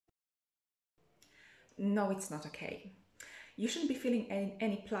No, it's not okay. You shouldn't be feeling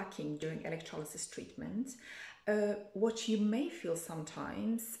any plucking during electrolysis treatment. What you may feel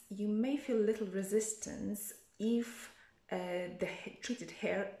sometimes, you may feel little resistance if the treated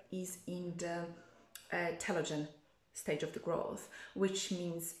hair is in the telogen stage of the growth, which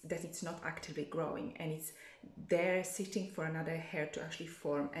means that it's not actively growing and it's there sitting for another hair to actually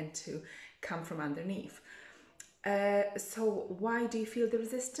form and to come from underneath. So why do you feel the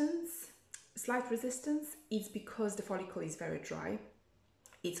resistance? Slight resistance? It's because the follicle is very dry.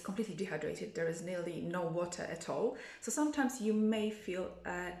 It's completely dehydrated. There is nearly no water at all. So sometimes you may feel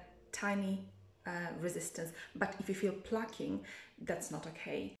a tiny resistance, but if you feel plucking, that's not okay.